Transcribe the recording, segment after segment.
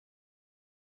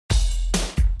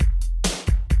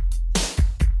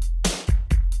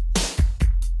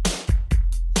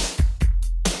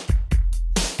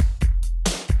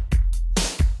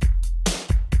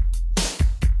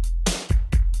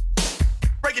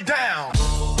it down.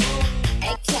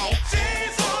 Okay.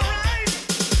 She's alright.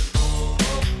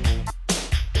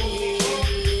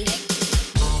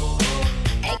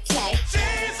 Okay.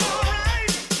 She's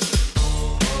alright.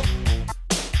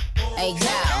 Hey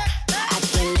girl, I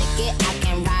can lick it, I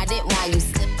can ride it while you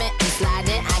slipping and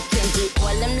sliding. I can do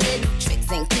all them little tricks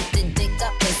and keep the dick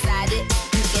up inside it.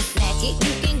 You can smack it,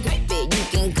 you can grip it, you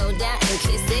can go down and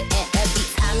kiss it. And every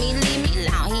time he leave me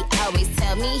alone, he always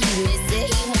tell me he miss it.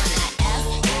 He wanna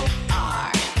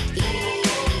F-R-E-A-K,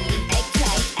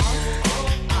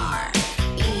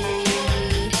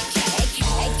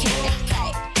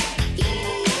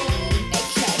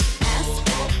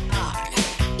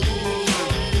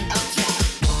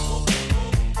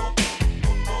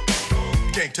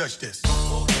 You can't touch this.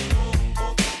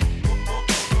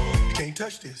 You can't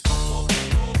touch this.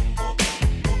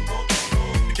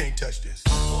 You can't touch this.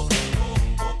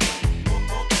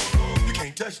 You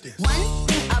can't touch this. One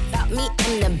thing about me,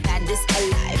 I'm the baddest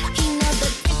alive. He know the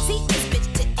prettiest bitch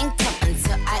didn't come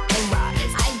until I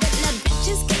arrive. I bet the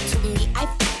bitches get to me, I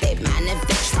fuck they man if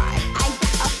they try. I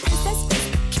got a princess bitch,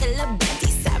 killer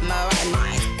baddie, samurai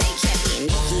mind. They can't be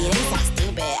Nikki, they so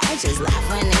stupid, I just laugh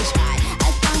when they try. A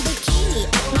thong bikini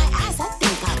up my ass, I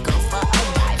think I'll go for a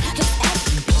ride. His ass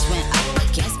bitch went up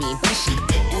against me, but she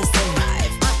didn't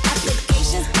survive. On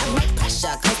applications, I write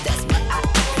pressure, cause that's what I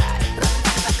apply.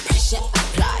 Pressure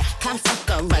apply, can't fuck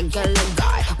a regular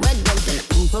guy. Wetter than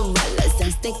umbrellas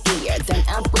and stickier than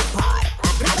apple pie.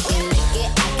 I can lick it,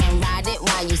 I can ride it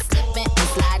while you slipping and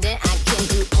sliding. I can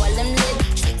do all them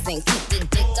little tricks and keep the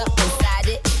dick up inside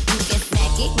it. You can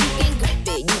smack it, you can grip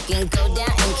it, you can go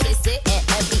down and kiss it. And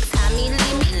every time he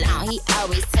leave me alone, he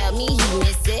always tell me he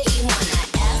miss it. He wanna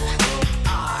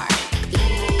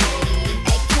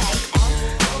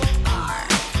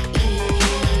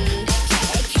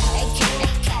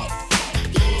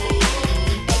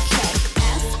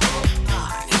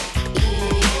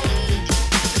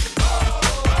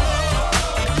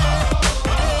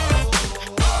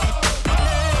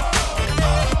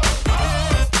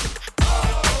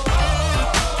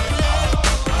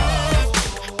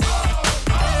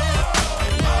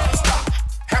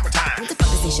Hammer time. what the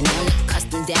fuck is this Chanel nigga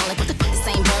custom down? Like what the fuck the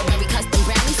same Burberry custom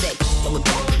brown? He said, throw it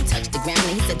back, baby, touch the ground.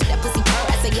 And he said, do that pussy purr?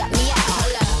 I said, yup, me out.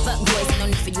 Hold up, fuck boys, ain't no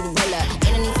need for you to roll up.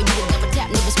 Ain't no need for you to double tap,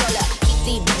 never scroll up. Keep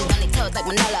these bitches on their toes like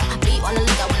Manola. Be on the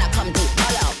lookout when I come through.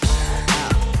 Polo.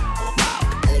 Oh,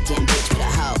 wow, elegant bitch with a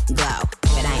hoe glow.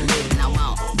 But I ain't rich and I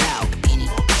won't blow any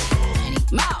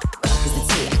more. Fuck is the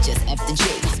T, I just F the G.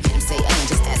 Get him say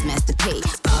just ask Master P.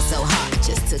 Ball so hard, I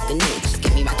just took a knee.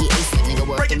 Give me Rocky A$AP, nigga,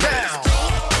 work Break the it rest. down.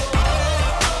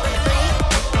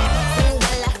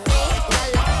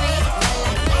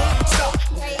 Stop.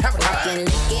 Hammer I time. can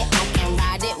lick it, I can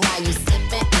ride it while you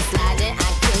slipping and sliding. I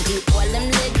can do all them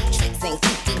little tricks and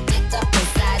keep the dick up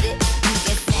inside it.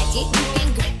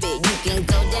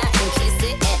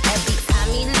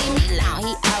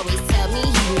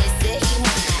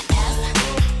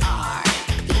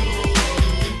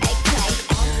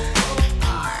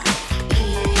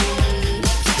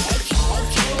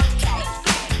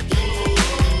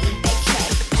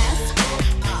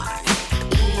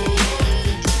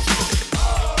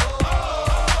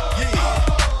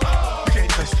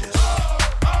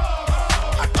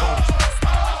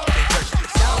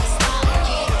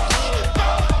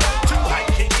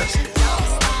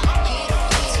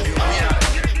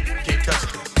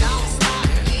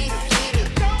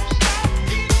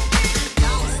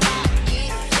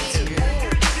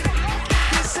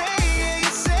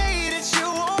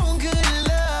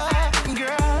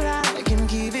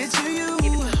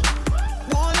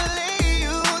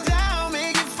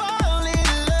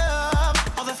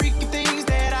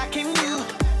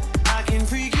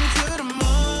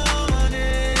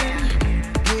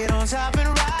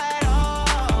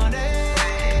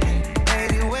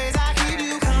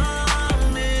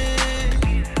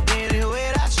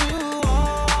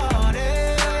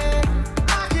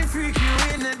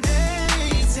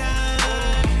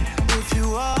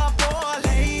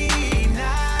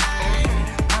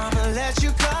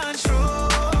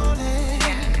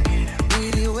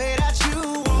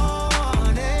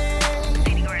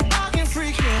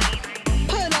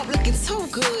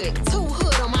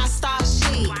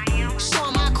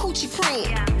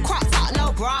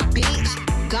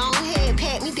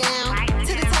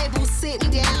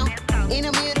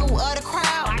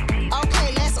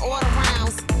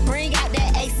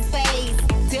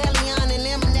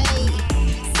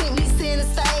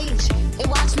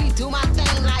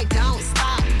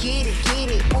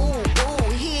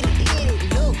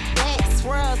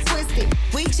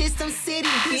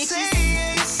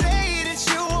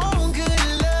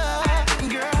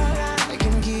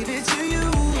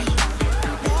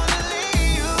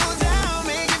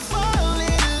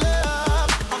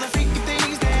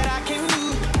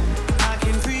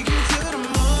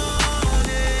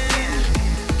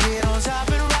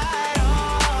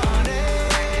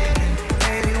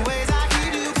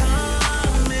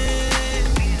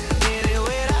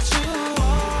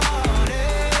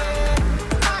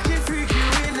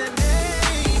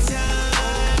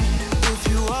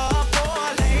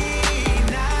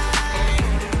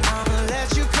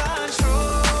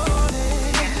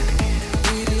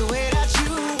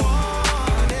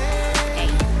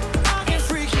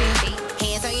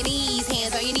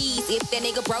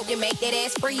 to make that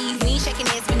ass freeze. We ain't shaking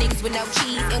ass for niggas with no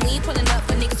cheese, and we ain't pulling up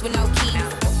for niggas with no keys.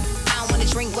 I don't wanna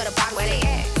drink what a bottle where they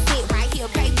at. Sit right here,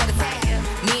 pay for the tab.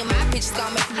 Me and my bitches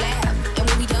gon' make you laugh, and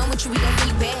when we done with you, we gon'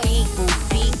 feel bad. Big boo,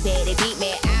 big bad, they beat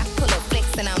mad. I pull up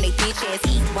flexing on they bitch ass.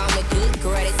 He want a good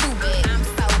girl, they too bad. I'm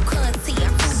so cunty,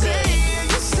 I'm too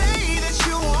bad. You say that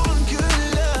you want good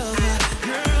love,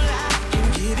 girl, I can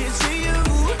get it to you.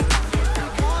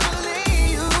 Wanna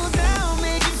lay you down,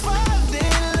 make you fall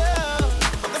in love.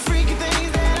 The freaky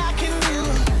things that I can do,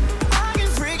 I can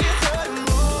freak it till the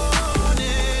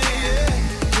morning.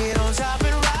 Get on top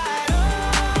and ride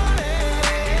on it.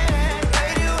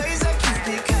 Lady ways that keep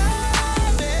me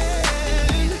coming.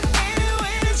 Any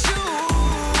way that you,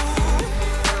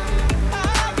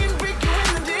 I can freak you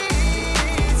in the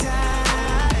daytime.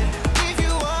 If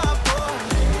you up for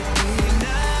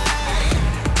midnight,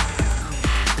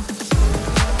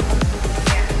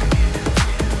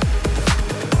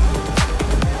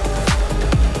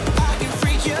 I can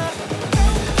freak you.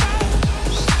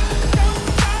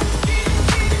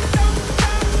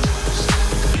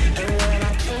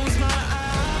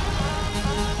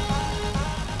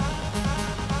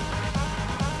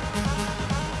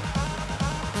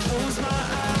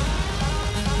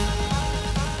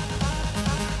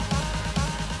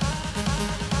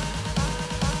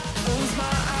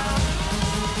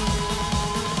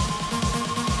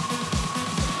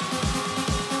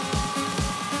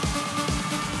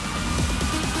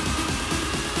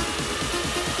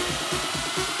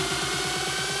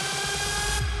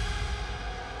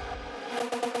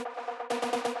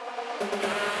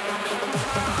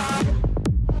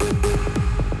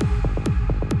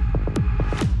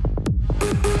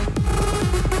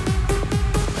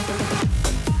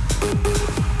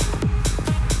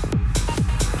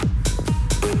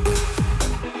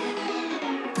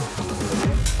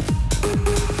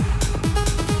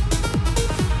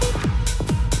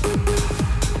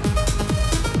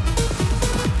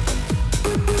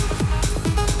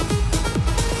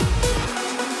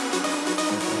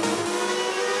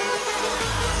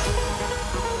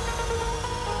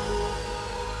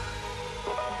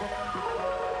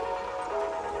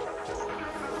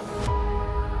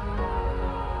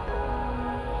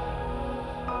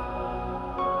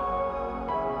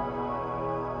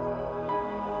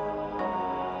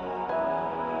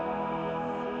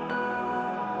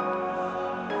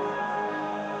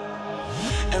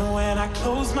 And when I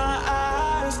close my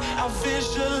eyes, I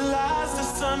visualize the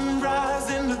sunrise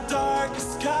in the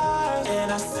darkest skies.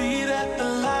 And I see that the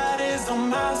light is on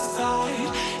my side.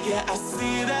 Yeah, I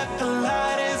see that the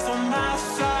light is on my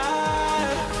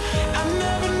side. I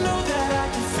never know that I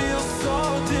can feel so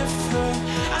different.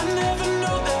 I never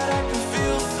know that I can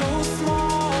feel so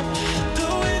small. The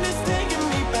wind is taking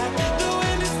me back. The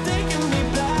wind is taking me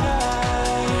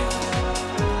back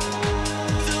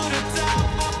to the top.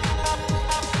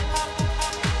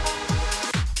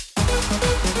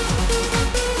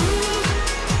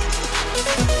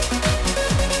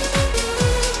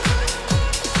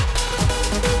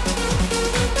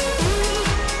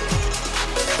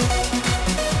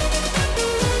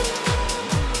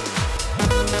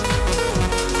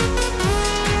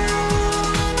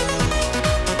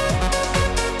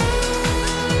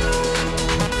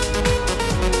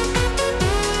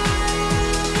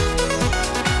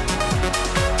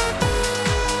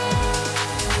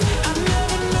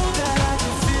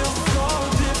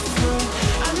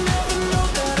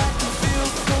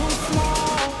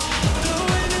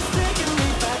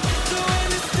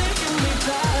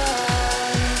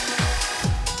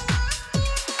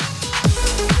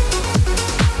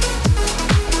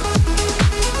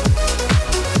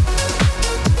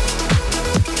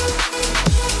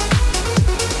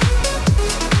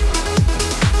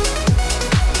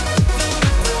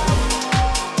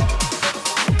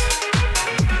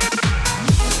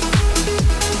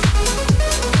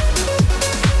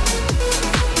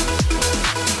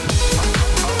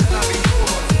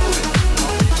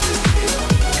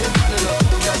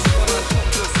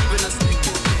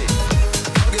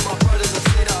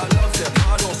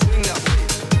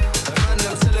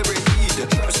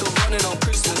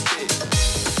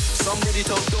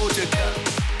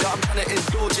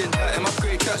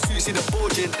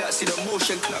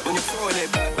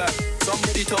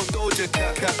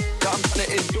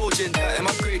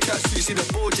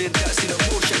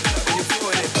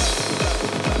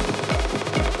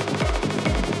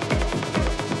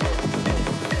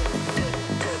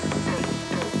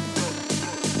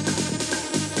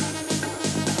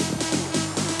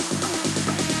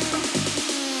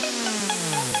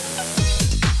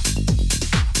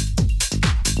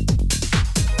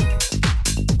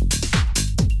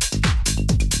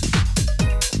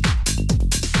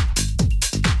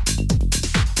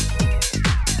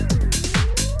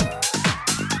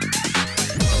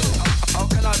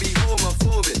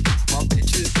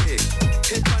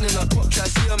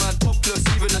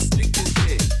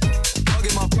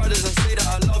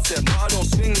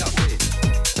 swing that way.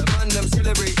 The man them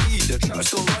celebrate Eid, the trap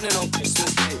still running on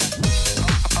Christmas Day.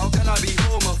 How can I be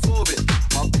homophobic?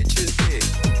 My bitch is gay.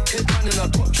 Hit man in a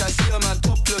top try, see a man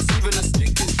topless, even a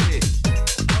stick is gay.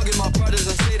 Hugging my brothers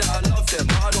and say that I love them,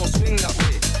 but I don't swing that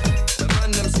way. The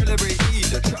man them celebrate Eid,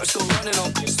 the trap still running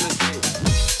on Christmas Day.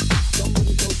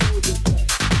 Somebody told soldiers that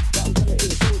I'm trying to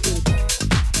impose in that.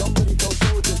 Somebody told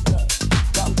soldiers that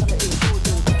I'm trying to impose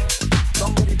in that.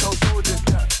 Somebody told soldiers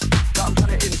that I'm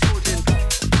trying to impose in that.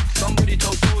 Somebody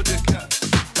told soldiers that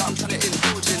I'm trying to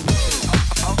impose in that.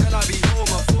 How can I be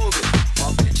homophobic? My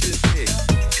bitch is gay.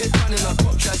 Hit man in a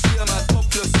cop try, see a man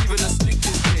topless, even a stick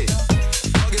is gay.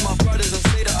 Hugging my brothers and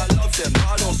say that I love them, but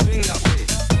I don't swing that way.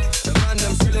 The man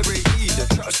them celebrate Eid, the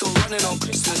trap still running on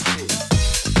Christmas Day.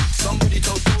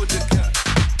 Somebody told Doja Cat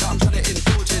that I'm trying to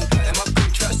indulge in that. In my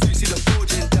great track, so you see the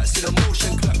bulge in that. See the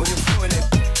motion clap when you're throwing it.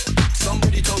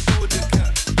 Somebody told Doja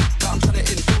Cat that I'm trying to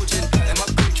indulge in that. In my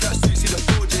great track, so you see the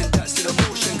bulge in that. See the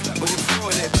motion clap when you're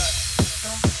throwing it back.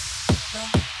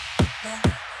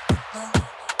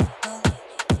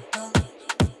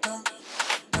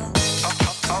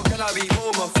 How can I be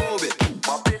homophobic?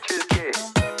 My bitch is gay.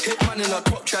 Hit man in a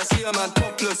top try, see a man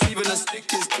topless, even a stick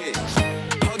is gay.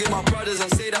 Hugging my brothers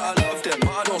and say that I love them,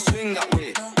 but I don't swing that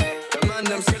way. The man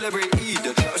them celebrate Eid,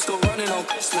 the trap still running on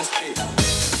Christmas Day.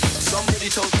 Somebody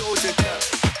told Doja Cat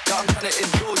that I'm trying to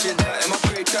indulge in that. In my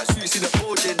great track, so you see the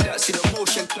bulge in that. See the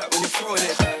motion clap when you're throwing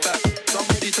it back.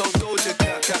 Somebody told Doja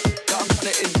Cat that I'm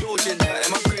trying to indulge in that.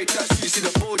 In my great track, so you see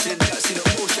the bulge in that. See the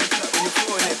motion clap when you're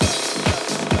throwing it back.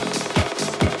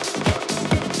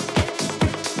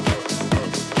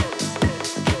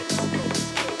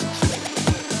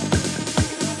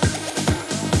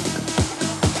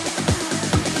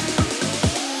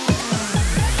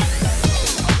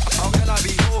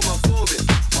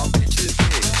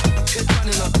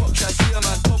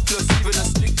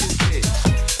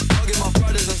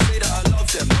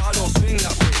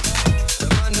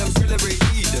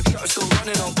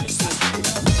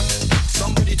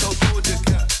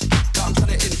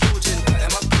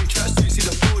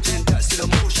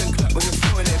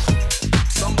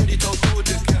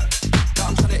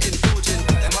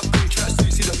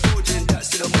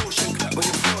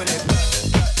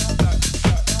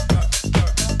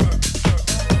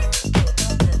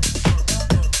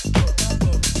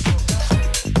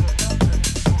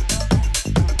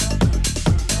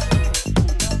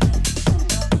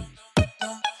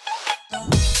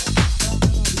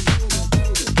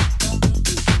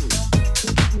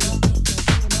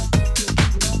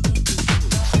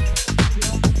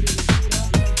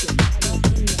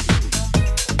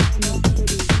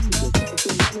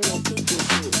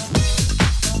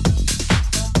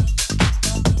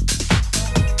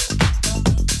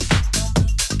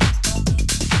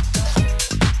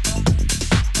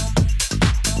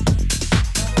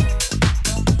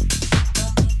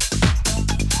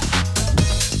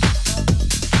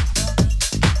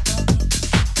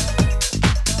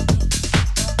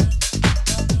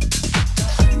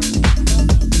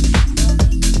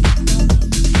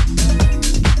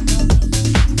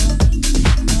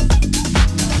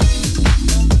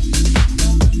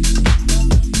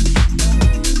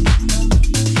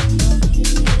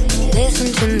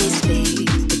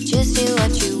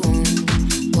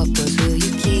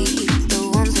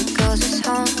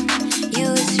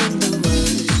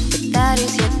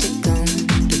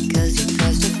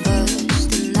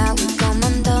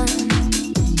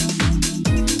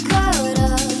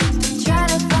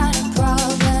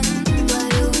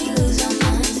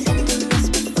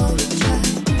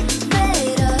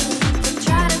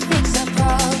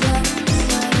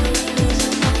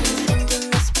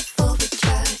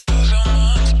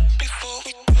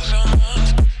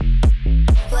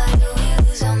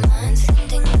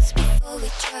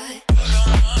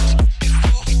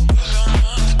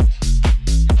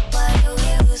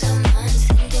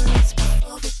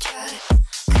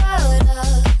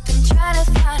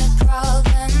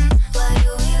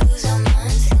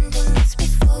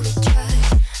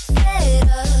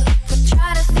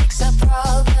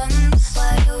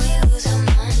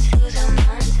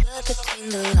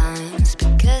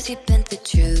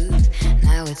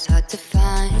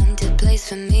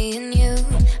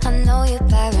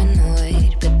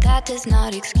 does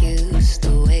not excuse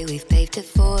the way we've paved a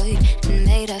void and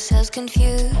made ourselves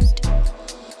confused.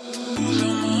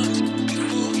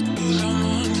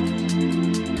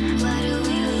 Why do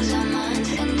we lose our minds,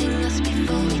 sending us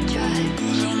before we try?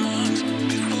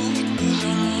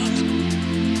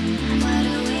 Why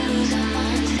do we lose our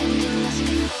minds, sending us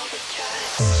before we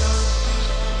try?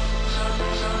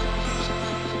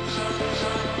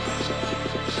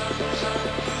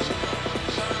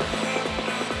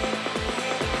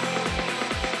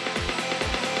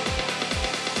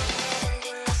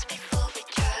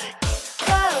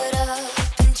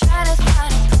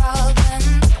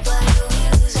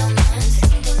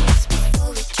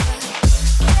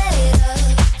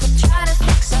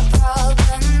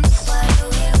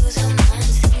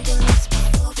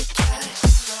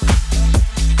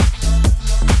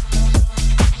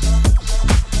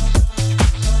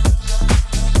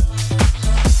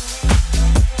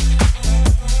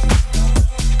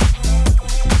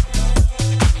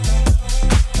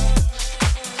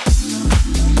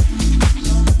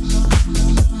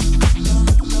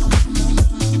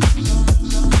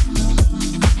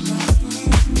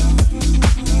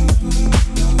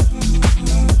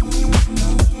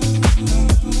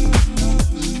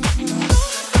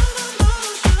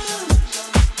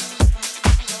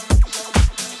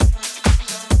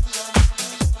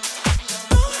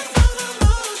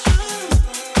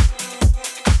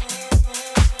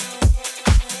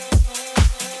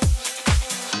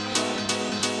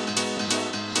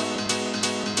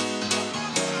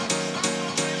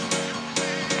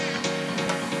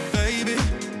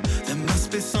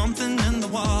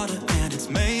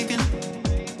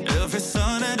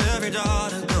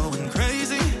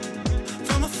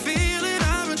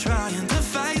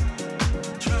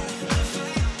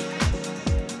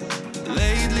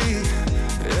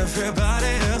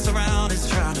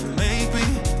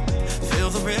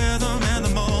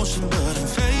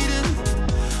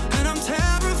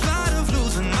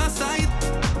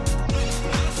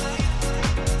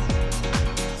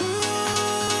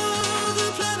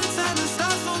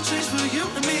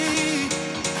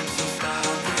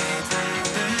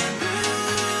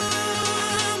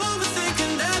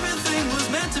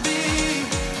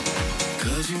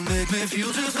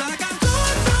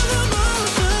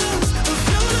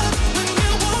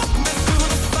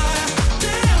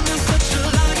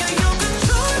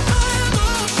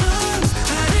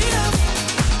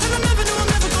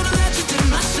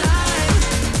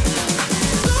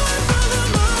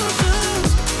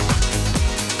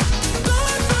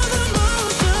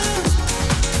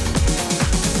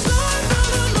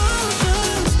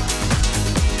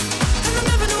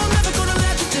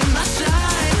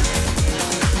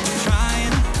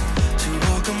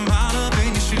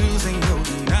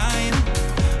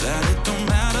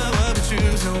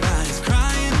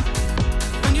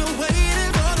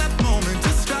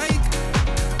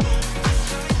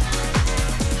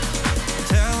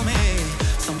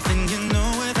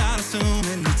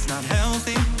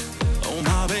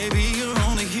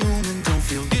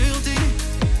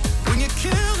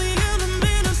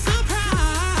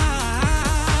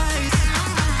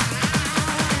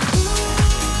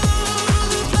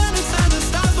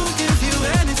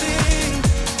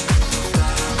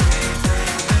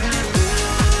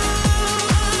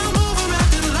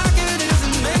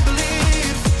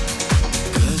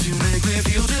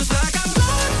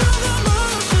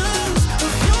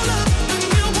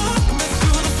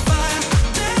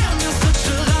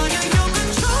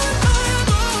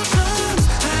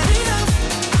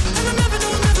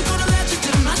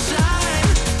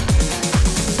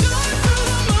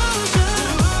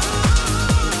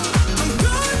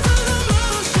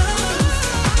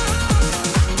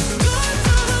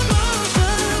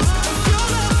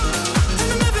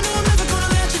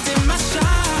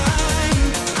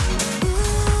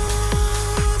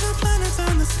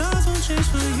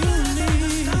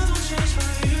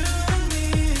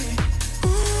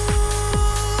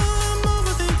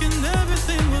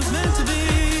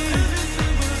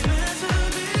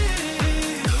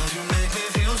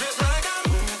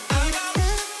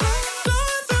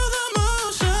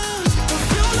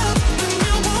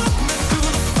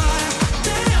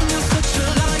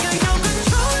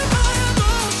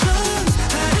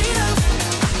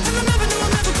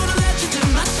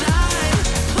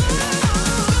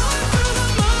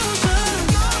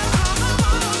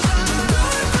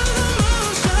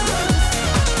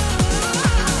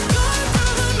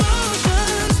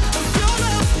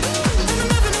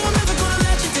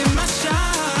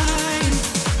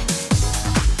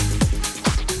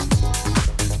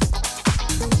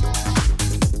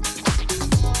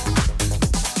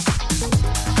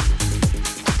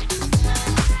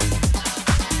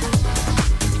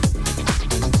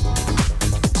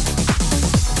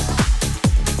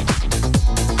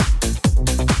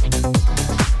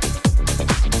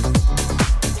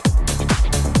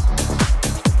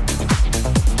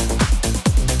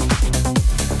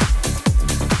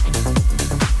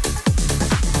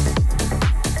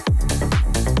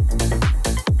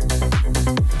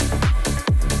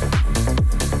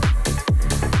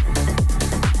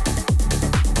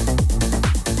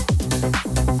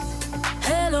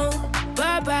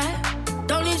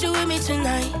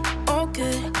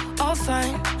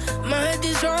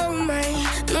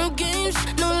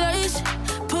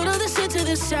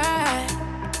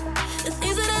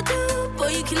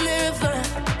 you can never.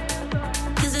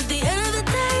 'Cause at the end of the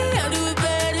day, I'll do it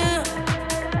better.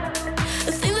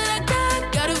 The thing that I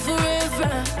got it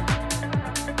forever.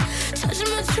 Touching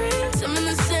my dreams, I'm in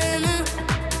the center.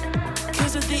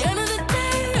 'Cause at the end of the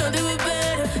day, I'll do it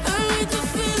better. I need the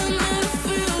feeling that I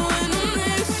feel when I'm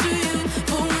next to you.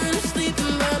 But when I'm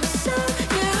sleeping by myself,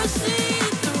 yeah, I see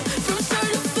it through. From start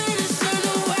to finish, I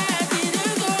know why I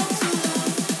didn't go too long.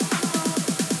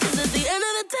 'Cause at the end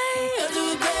of the day, I'll do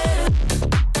it better.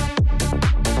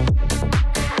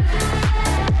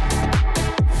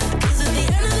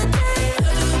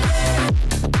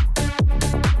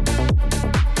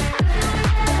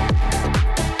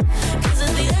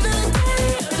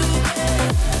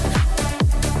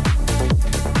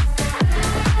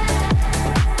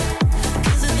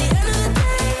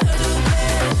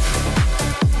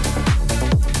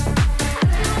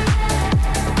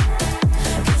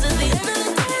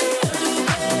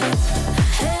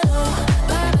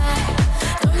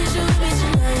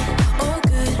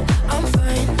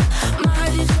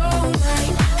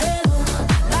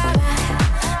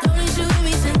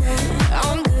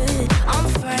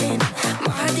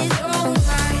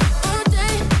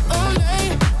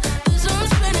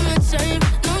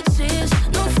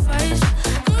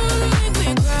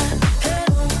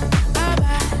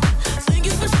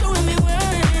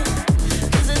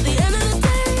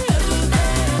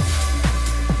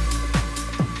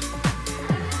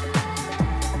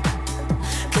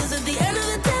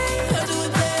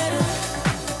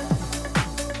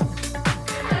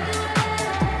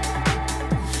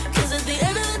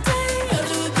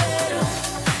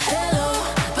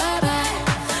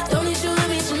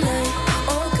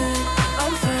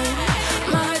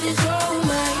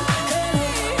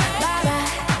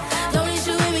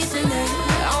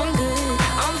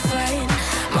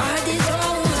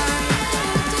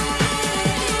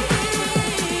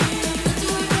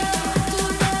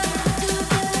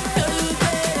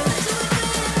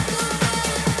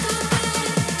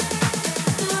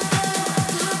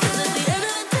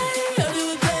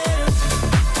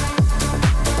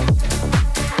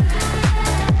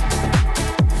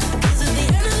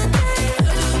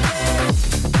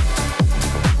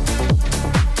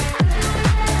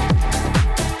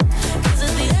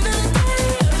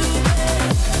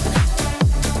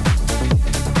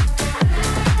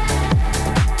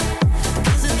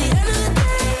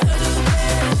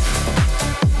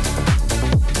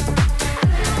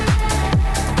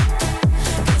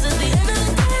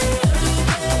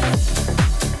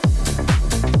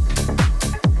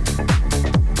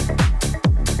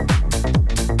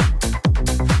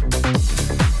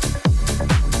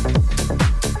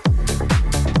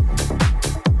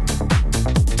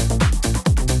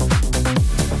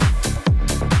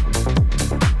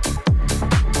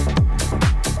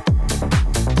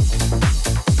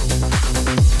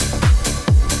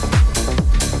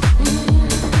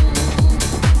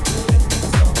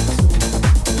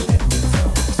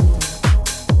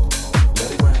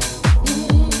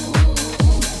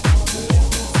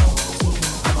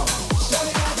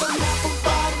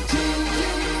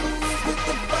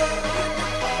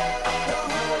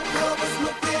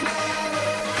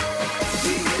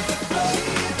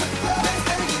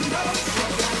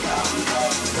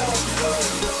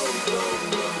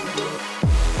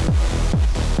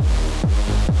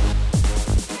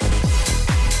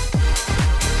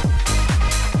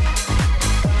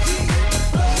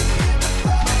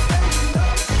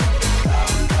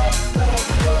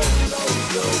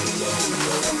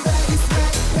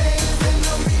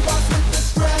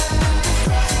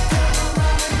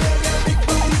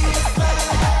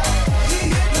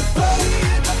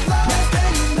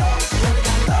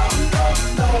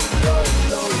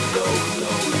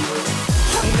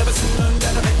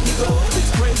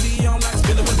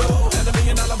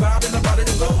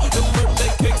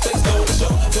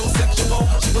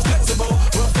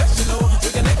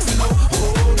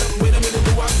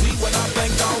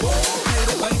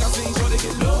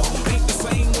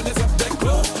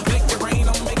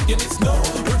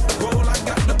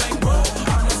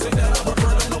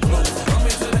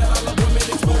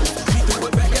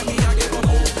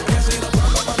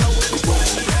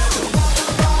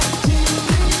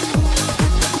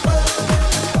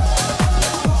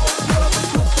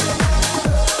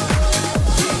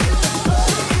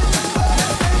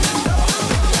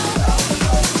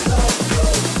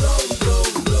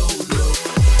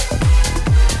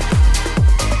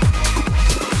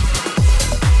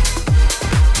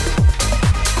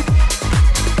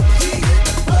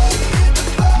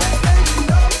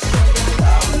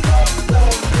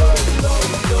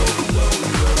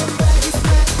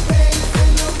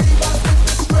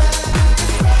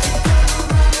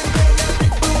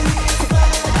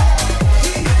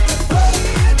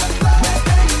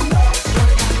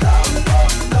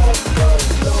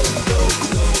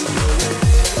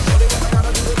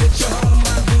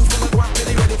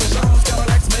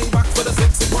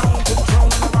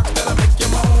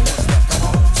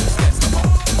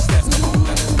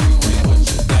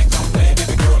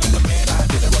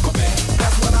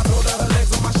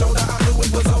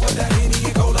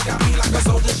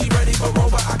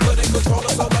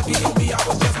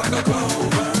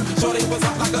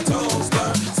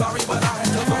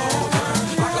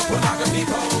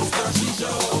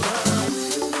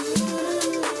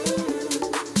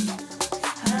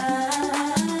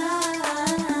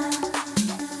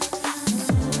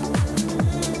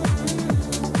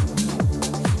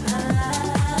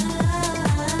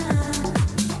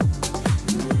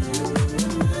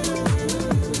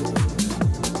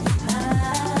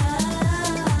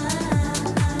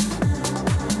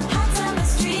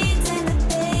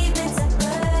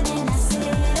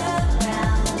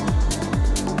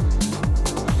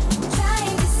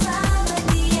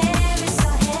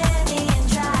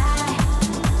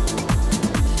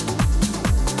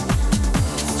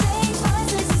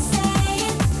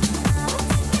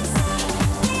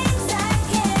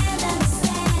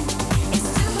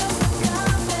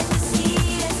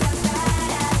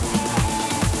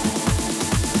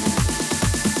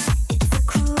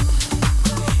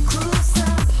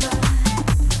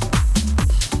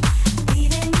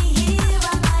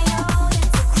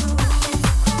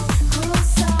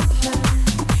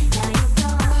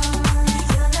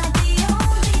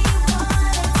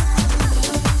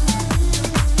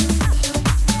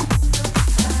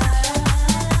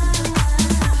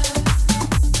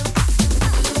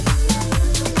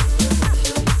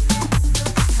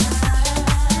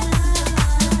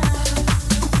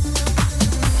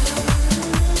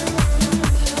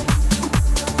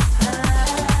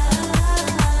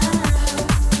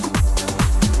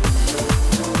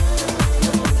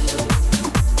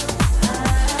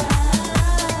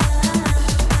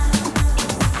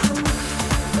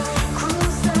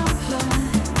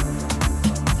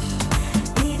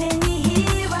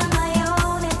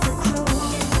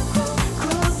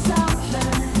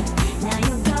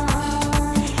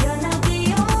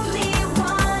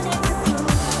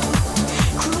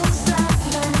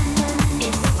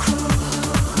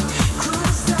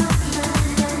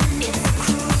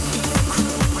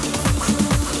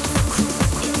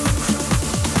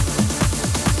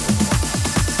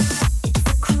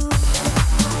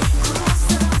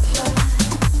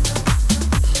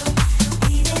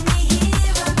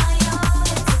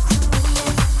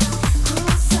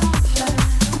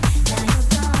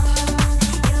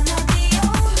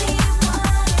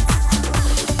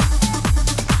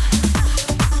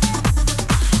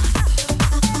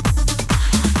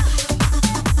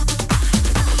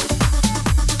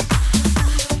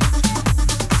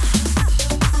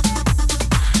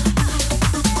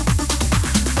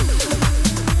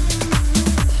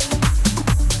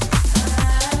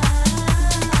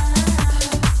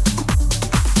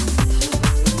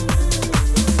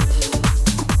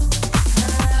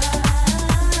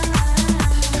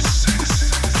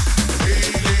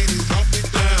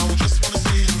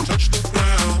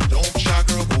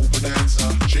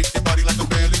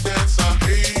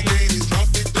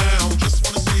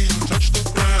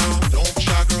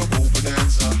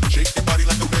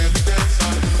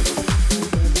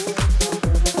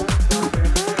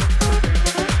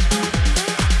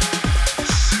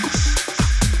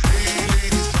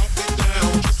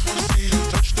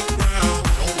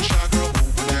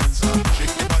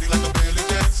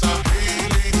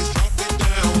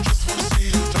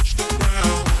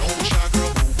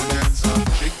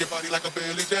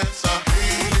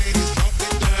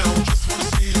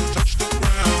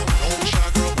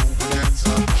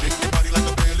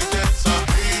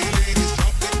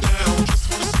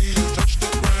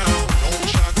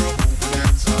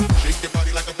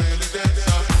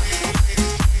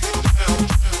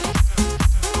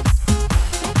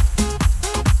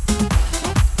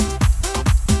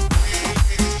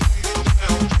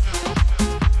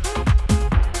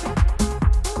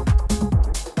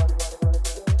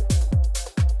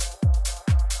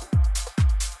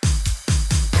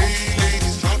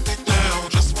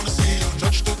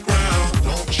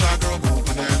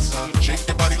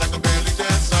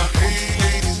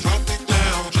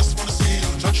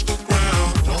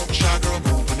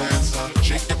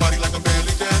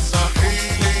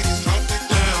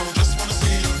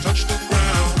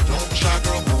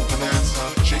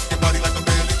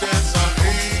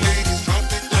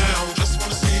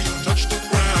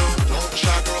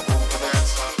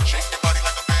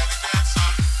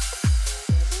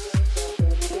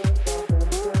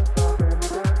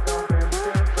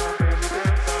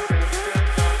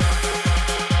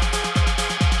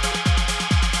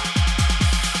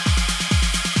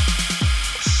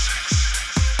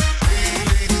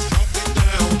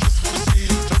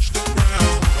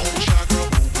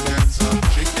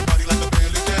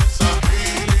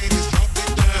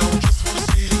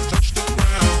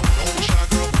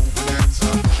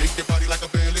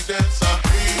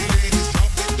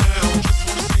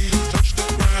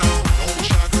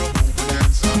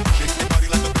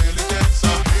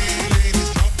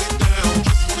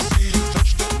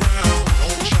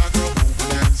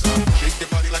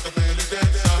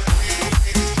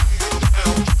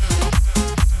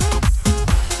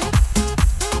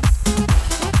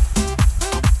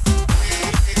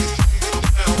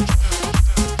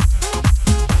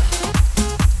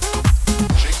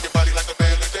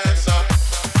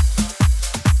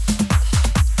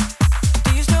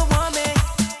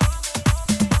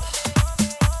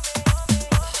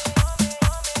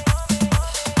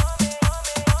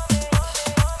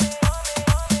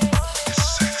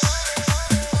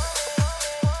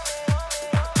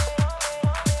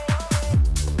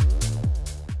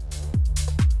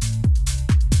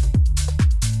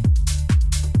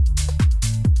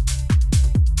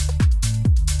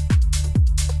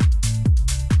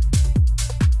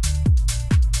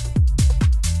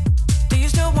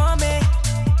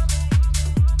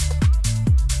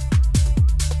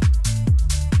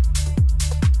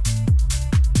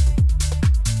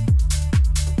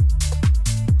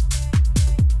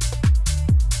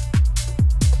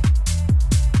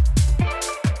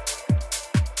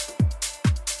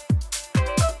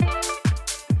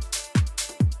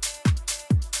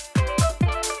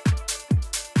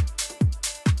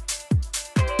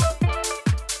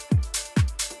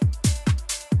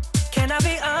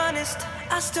 honest,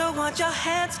 I still want your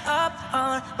hands up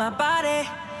on my body.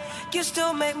 You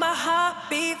still make my heart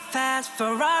beat fast.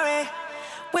 Ferrari,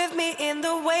 with me in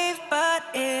the wave, but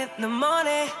in the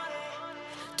morning.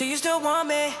 Do you still want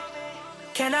me?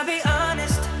 Can I be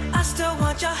honest? I still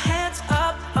want your hands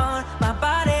up on my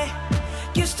body.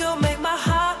 You still make my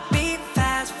heart beat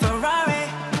fast. Ferrari,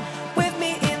 with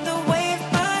me in the wave,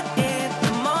 but in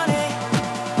the morning.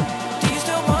 Do you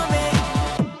still want me?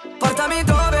 Portami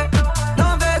dove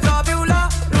non vedrò più la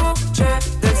luce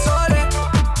del sole.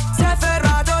 Si è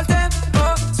fermato il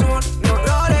tempo sul mio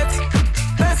Rolex.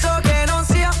 Penso che non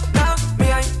sia la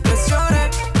mia impressione.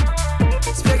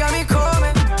 Spiegami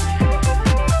come.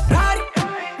 Rari,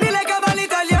 1000 cavalli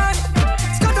italiani.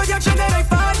 Scotto di accendere i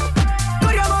fari.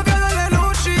 Corriamo via dalle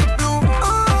luci blu.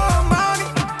 Oh mami,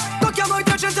 tocchiamo i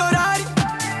 300 orari.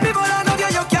 Mi volano via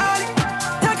gli occhiali.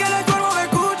 E anche le tue nuove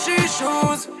Gucci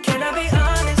shoes. Can I be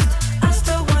honest? I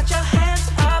still want your hands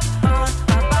up on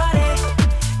my body.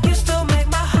 You still make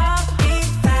my heart beat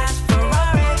fast.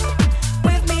 Ferrari,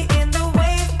 with me in the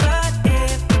wave, but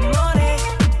in the morning.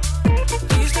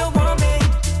 Do you still want me?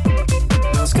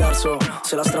 Non scherzo,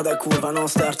 se la strada è curva non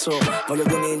sterzo. Voglio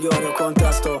 2 milioni o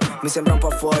contesto. Mi sembra un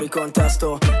po' fuori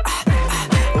contesto.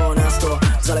 Onesto,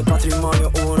 sale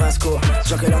patrimonio UNESCO.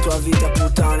 So che la tua vita è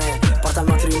puttane. Porta al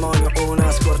matrimonio un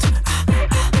escort.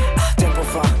 Tempo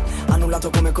fa, annullato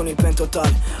come con il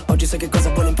pentotal. Oggi sai che cosa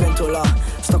vuole in pentola.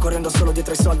 Sto correndo solo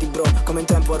dietro ai soldi bro, come in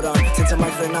tempo run. Senza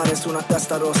mai frenare su una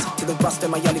testa rossa. Ti do impasto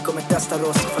ai maiali come testa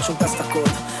rossa. Faccio un testa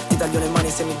coda, ti taglio le mani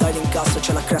se mi dai l'incasso.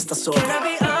 C'è la cresta sopra. Can I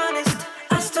be honest?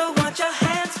 I still want your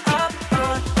hands up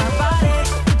on my body.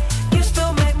 You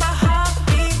still make my heart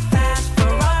beat fast.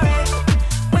 Ferrari,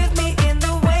 with me in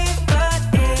the wave, but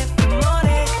in the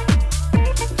morning.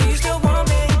 Do you still want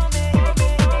me?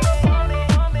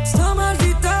 Sto mal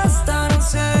di testa non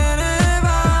se ne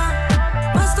va,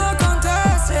 ma sto con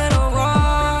te se lo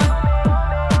vuoi.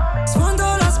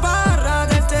 Sfondo la sbarra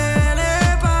del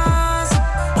telepass,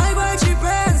 ai guai ci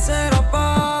penserò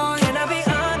poi. Can I be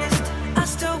honest? I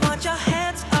still want your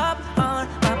hands up on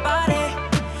my body.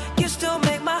 You still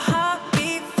make my heart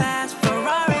beat fast.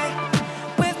 Ferrari,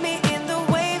 with me in the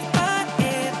wave, but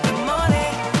in the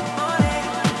morning.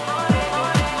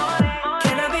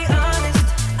 Can I be honest?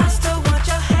 I still want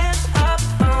your hands up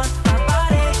on my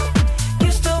body.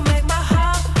 You still make my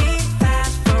heart beat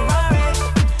fast. Ferrari,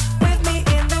 with me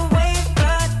in the wave,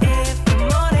 but in the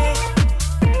morning.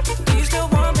 Do you still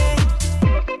want me?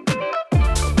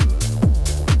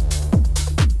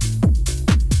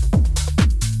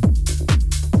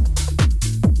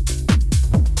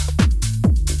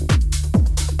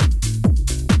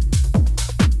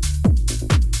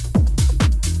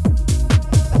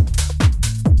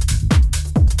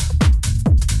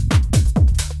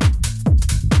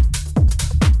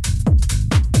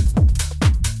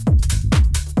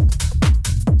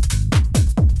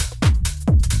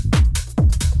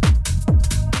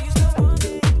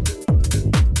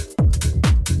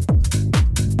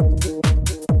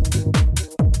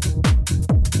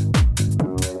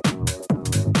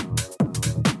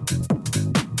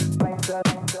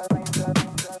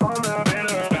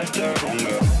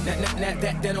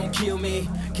 That don't kill me,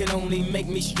 can only make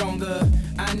me stronger.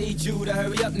 I need you to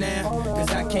hurry up now, cause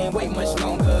I can't wait much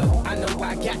longer. I know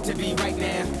I got to be right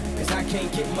now, cause I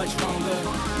can't get much longer.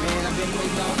 Man, I've been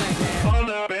waiting all night now.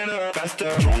 Harder, better,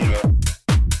 faster, stronger.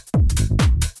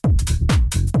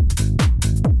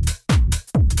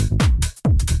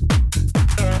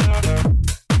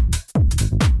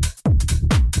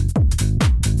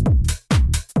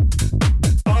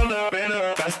 Harder,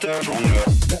 better, faster, stronger.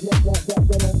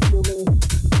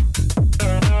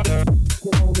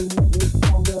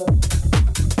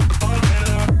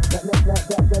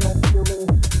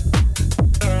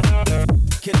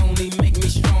 Can only make me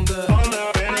stronger.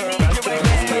 Let's play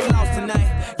lost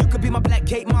tonight. You could be my black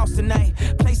Kate Moss tonight.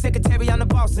 Play secretary, I'm the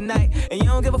boss tonight. And you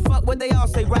don't give a fuck what they all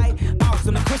say, right?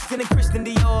 Awesome, the Christian and Christian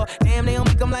Dior. Damn, they don't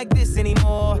make them like this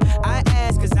anymore. I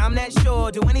ask, cause I'm not sure.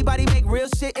 Do anybody make real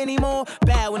shit anymore?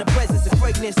 Bow in the presence of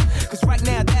greatness. Cause right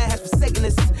now, that has forsaken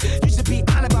us. You should be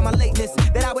honored by my lateness.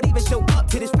 That I would even show up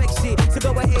to this fake shit. So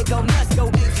go ahead, go nuts, go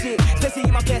ape shit. Especially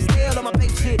in my pastel on my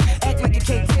fake shit. Act like you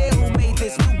can't tell who made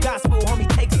this. New gospel, homie,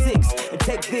 take 6 and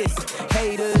take this.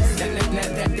 Haters,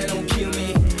 that don't kill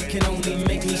me. Can only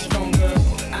make me stronger.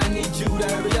 I need you to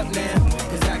hurry up now,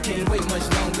 cause I can't wait much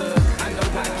longer. I know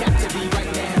I got to be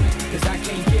right now, cause I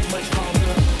can't get much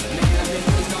longer. Man, I've been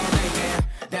waiting all night now.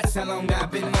 That's how long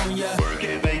I've been on ya. Work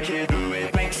it, make it, do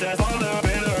it, makes us harder,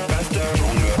 better, faster,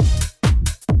 stronger.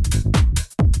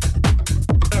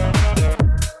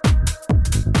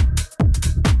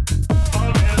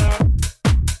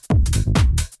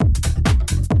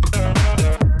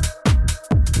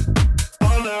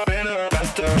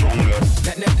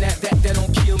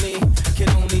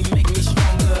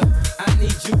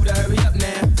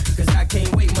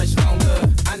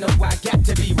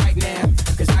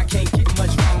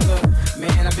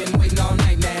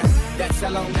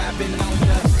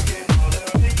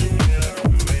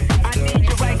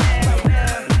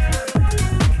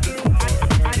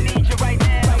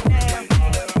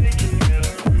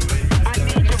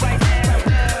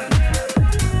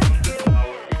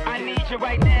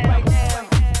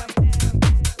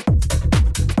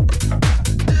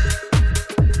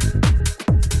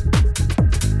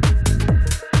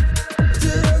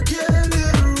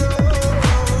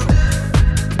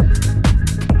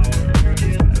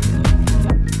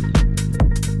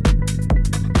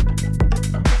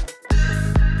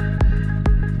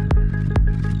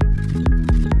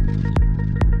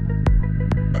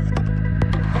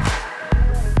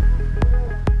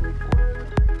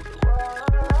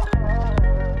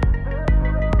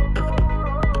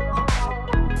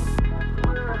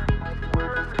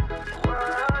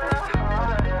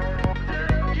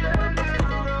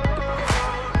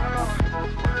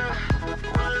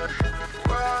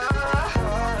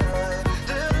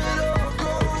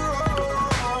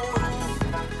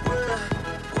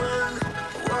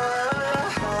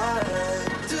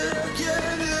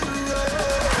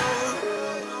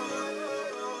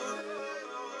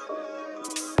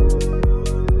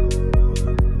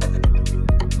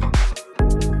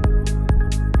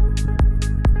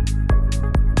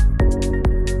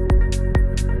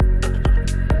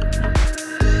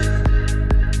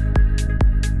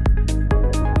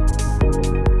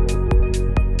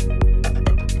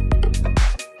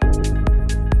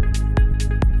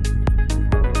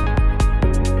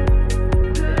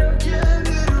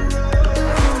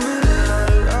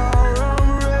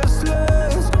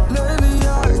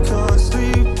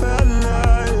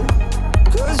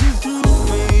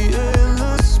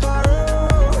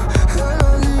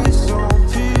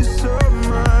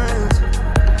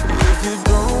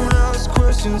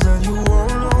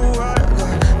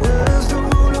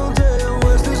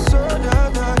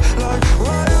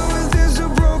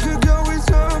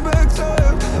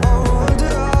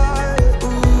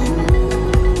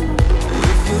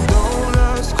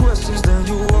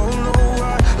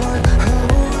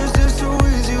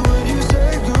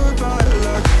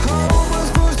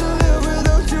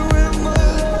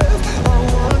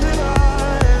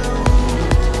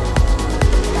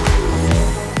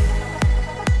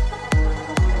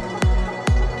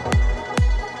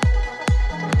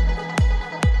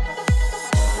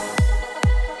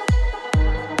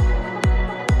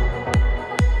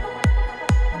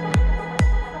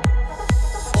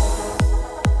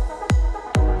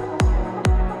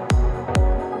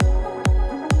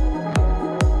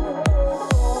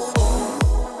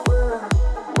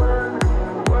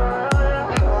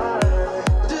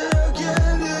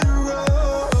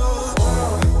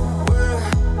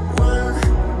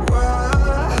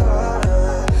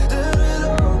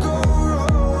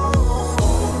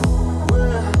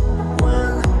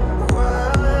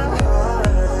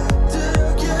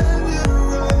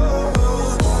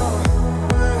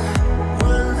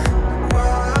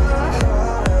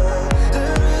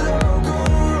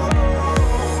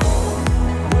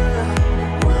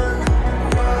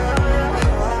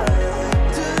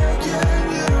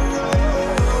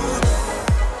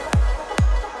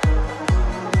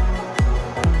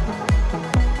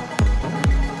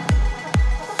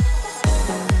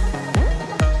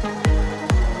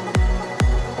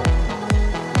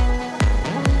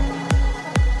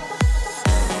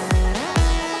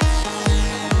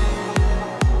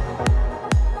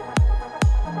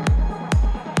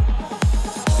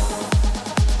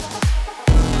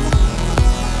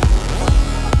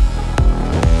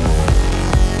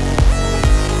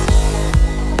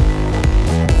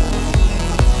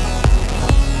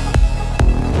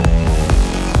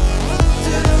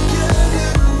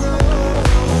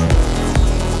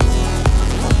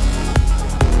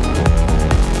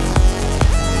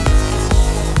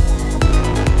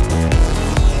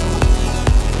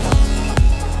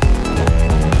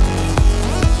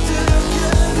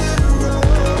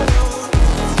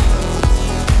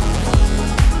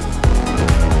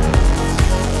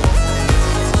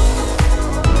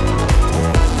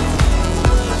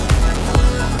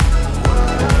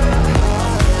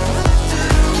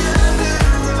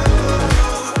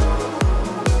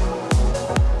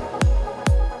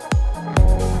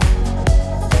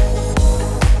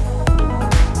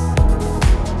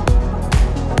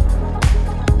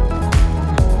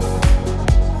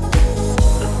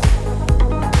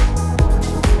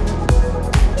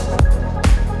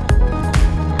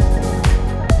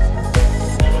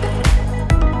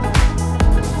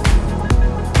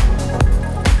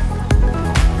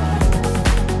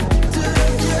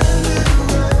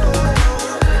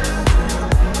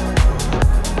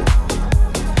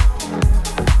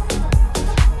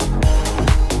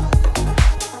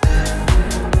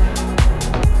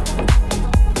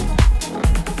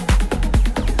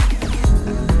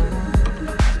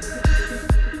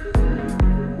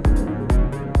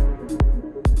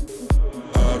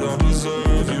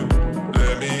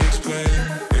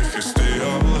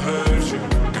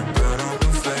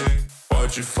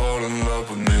 Why'd you fall in love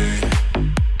with me?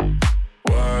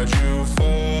 Why'd you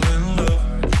fall in love?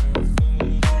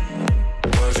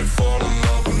 Why'd you fall in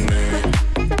love with me?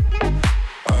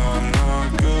 I'm not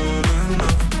good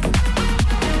enough.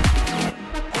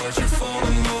 Why'd you fall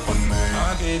in love with me?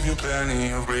 I gave you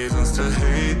plenty of reasons to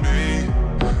hate me,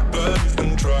 but you've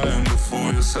been trying to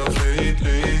fool yourself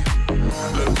lately.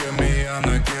 Look at me, I'm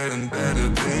not getting better,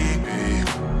 baby.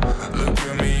 Look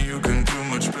at me, you can do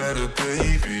much better,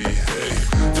 baby. Hey,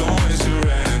 don't waste your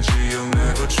energy, you'll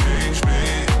never change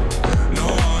me. No,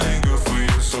 I ain't good for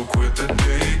you, so quit the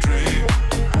daydream.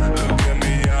 Look at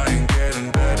me, I ain't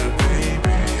getting better,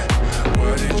 baby.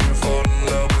 Why did you fall in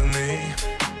love with me?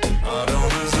 I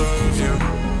don't deserve you,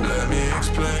 let me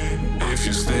explain. If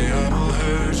you stay, I will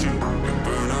hurt you, you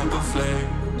burn up the flame.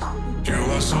 You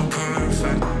are so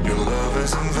perfect, your love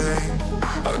is in vain.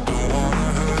 I don't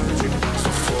wanna hurt you, so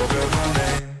forget my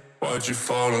name. Why'd you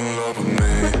fall in love with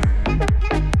me?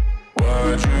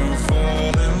 Why'd you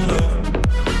fall in love?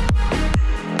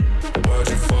 Why'd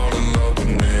you fall in love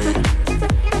with me?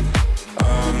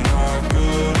 I'm not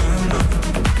good enough.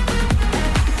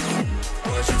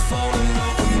 Why'd you fall in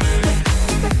love with me?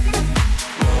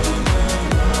 La, la,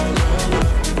 la, la, la.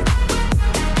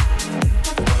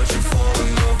 Why'd you fall in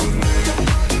love with me?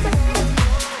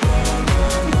 La, la,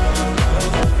 la, la,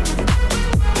 la.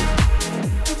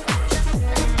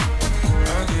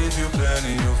 I gave you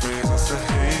plenty of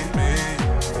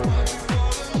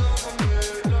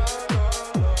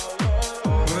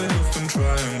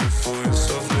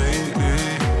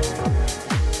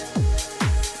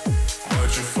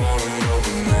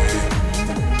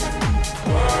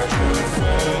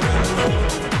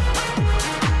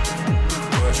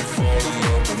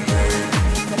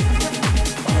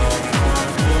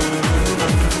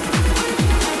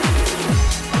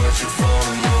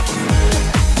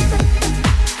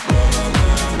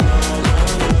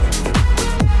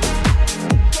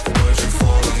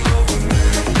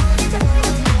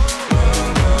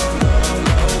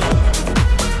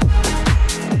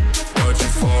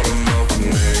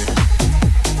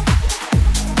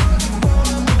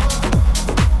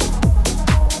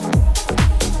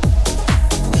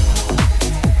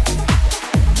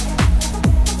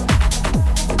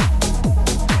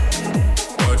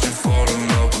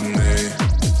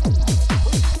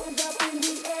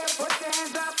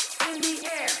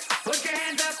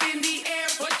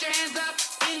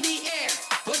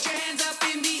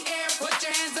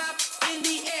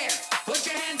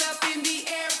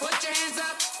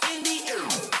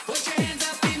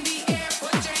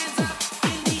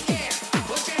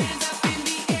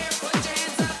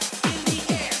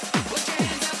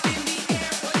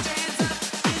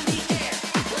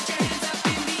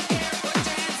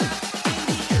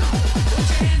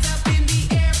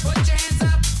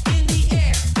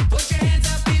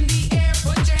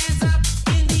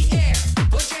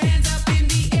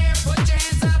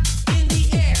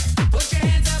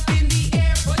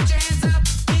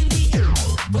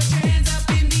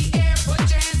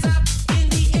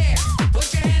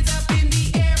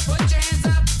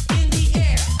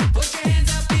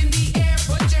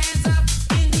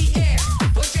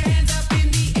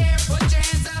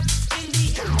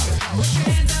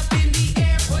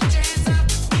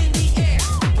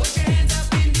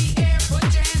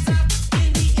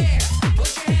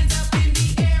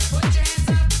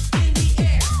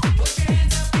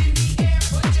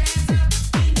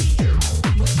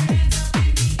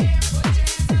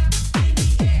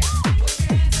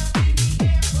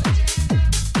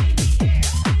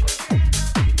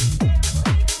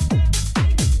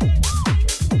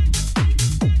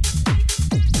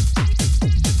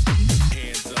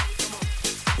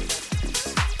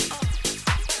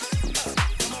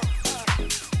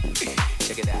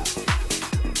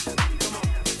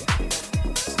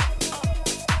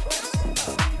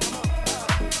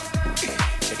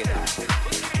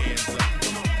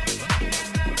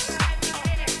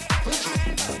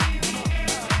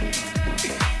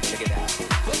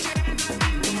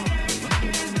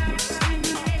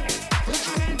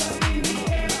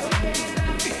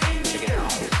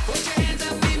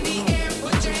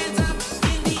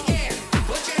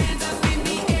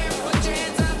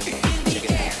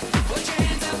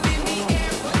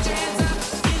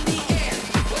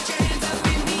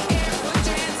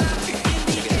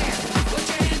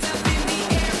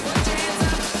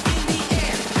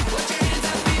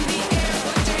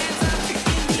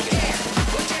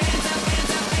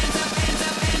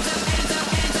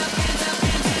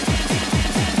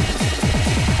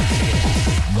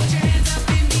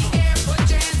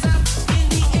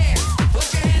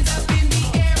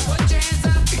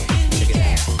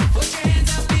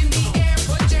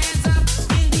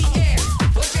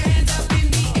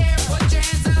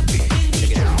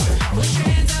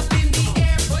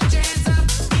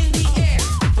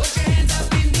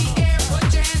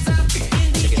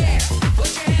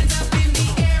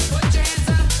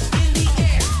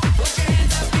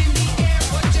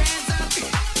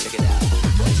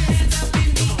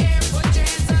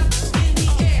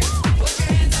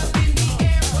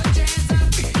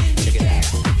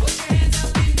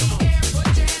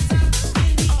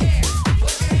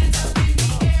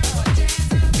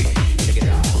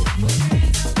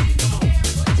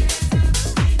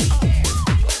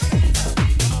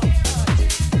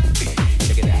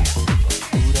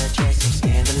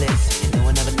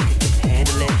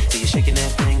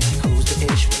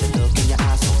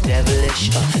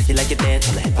devilish. You like to dance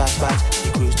on the hip hop spots.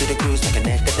 You cruise to the cruise like a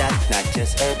neck of dots. Not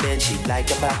just urban, she liked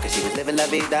the pop, cause she was living la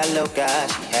vida loca.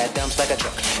 She had dumps like a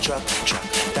truck.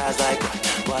 Thighs like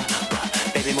what?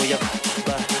 Baby, move your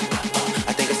butt.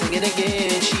 I think I sing it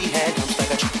again. She had dumps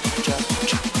like a truck.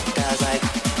 Thighs like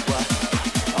what?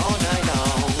 All night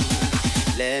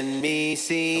long. Let me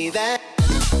see that.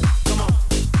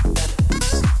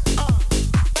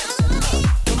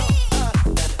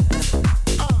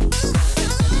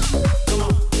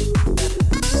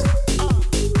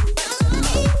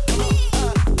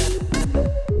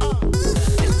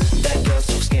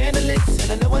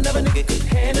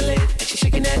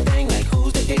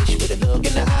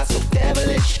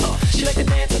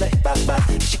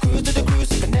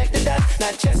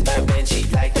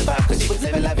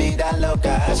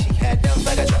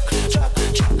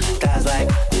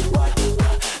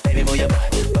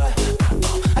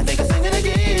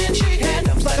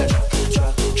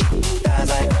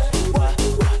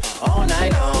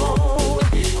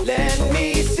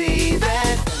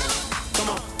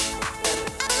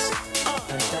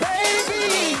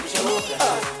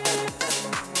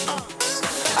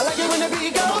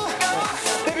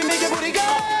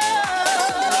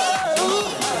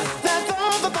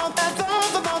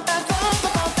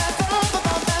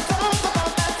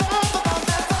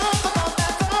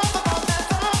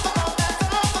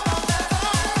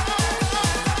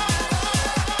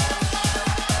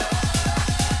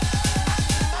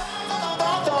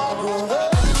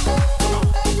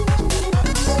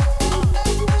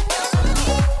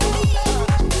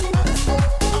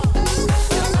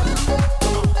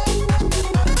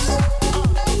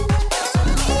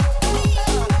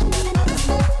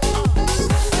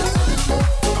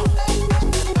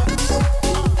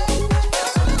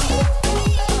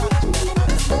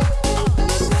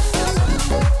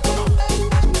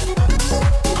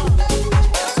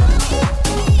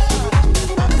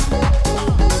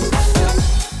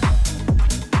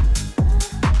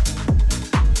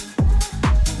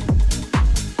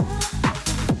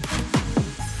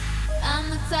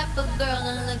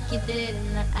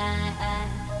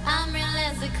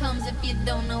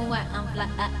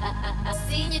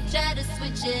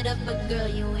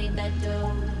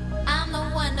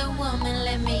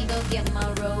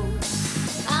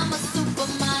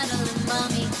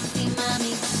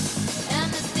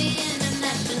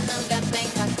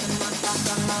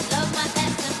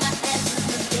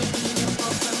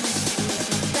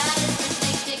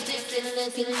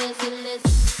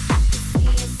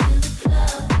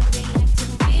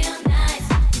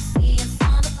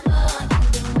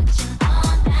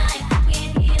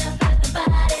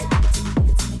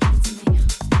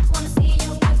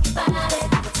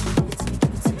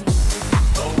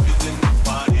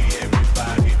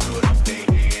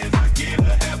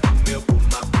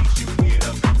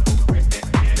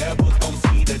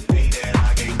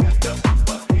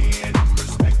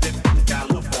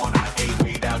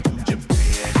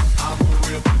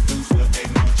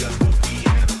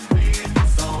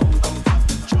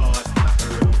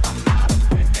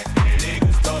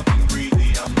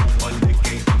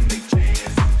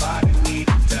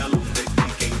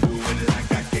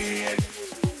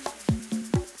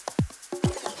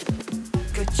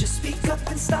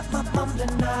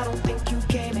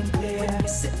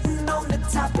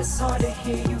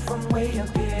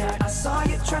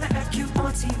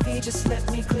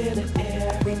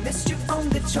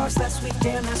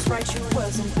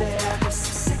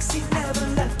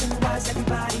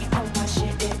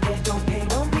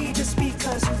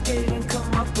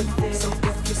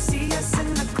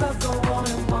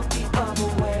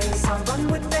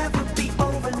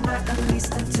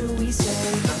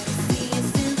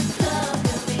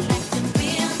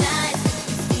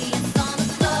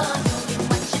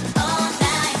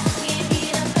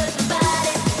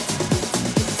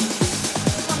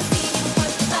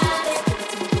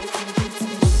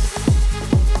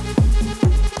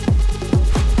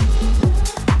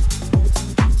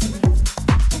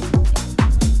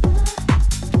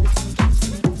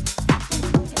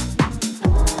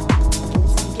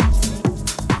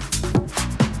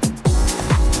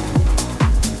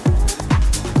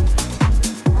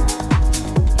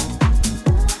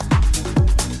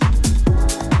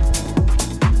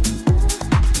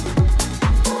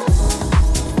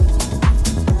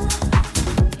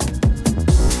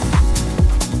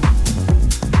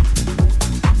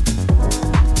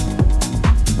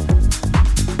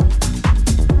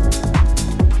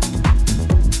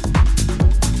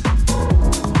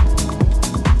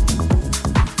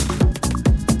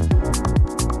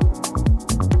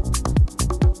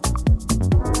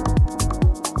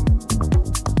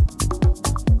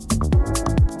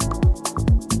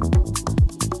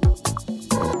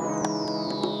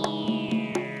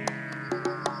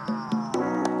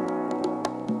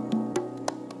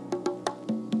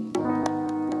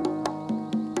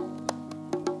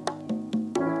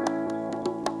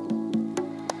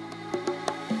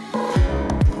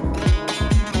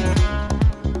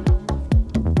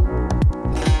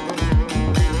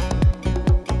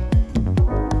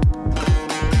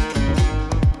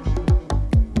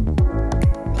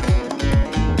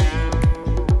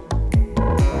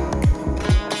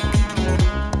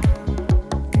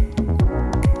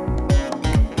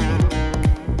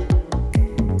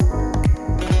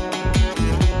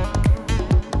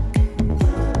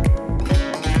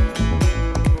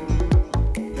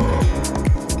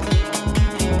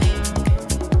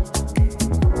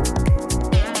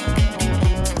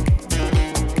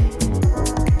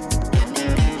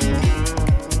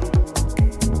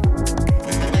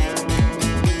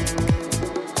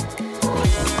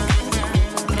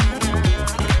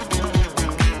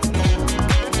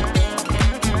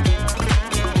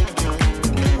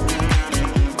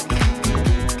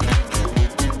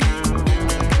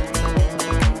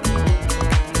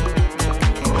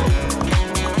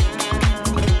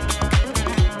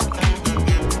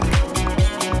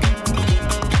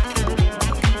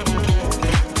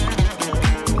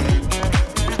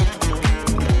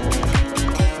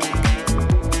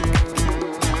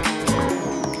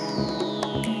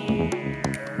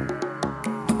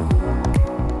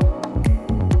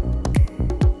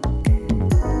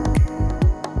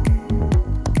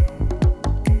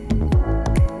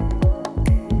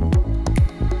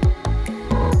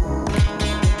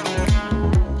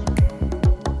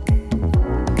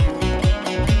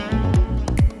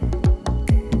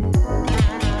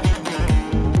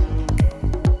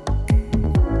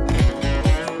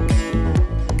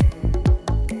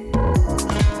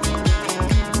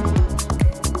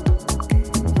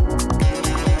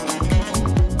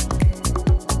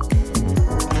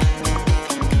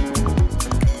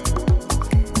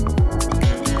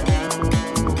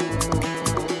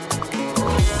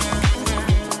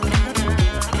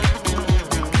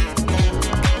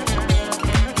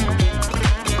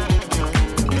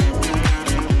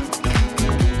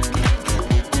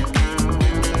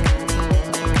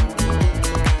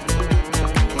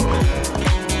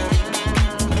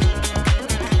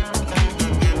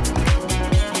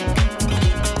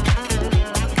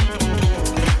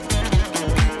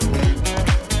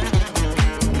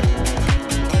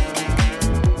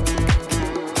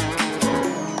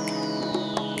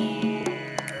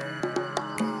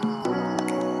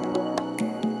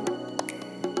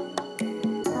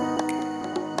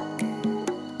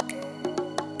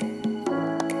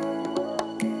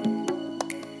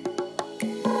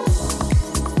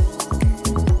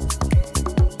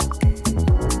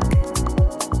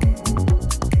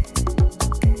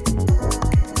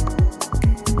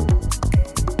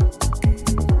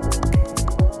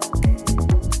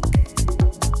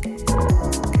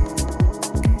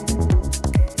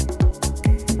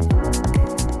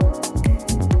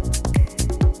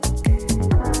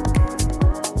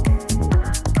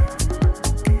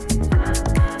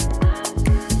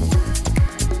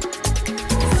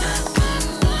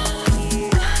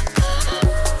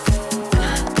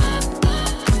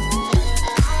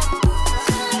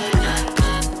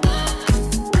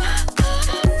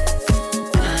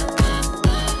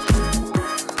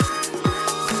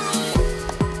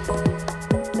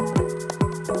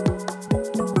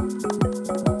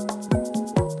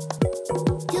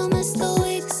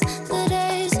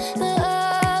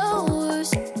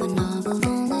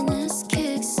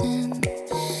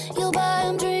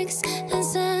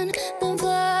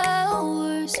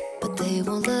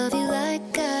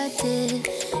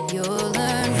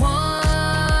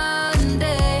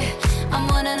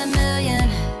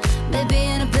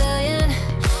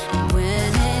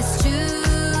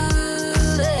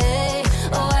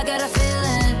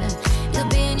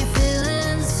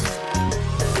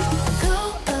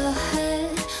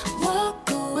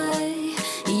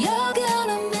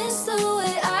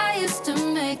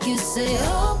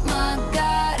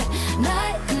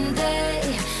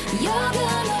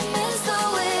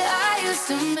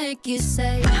 make you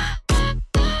say.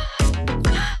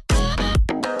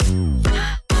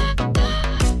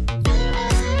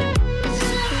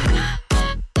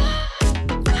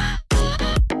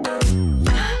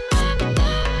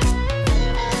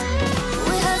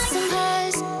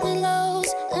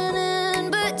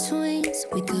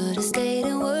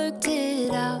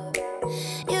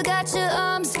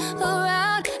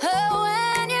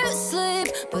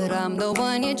 I'm the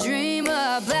one you dream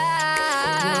about.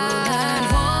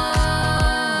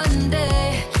 One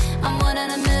day, I'm one in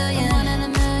a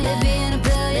million, maybe in a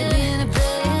billion.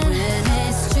 When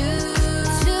it's too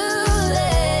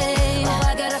late, oh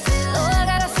I got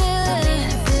a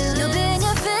feeling, you'll be in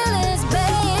your feelings,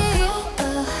 babe. Go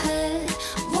ahead,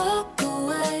 walk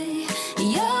away.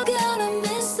 You're gonna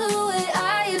miss the way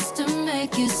I used to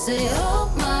make you say,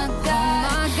 oh my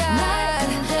God, night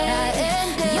and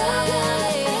day. You're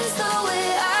gonna miss the way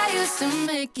I used to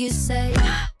make you say.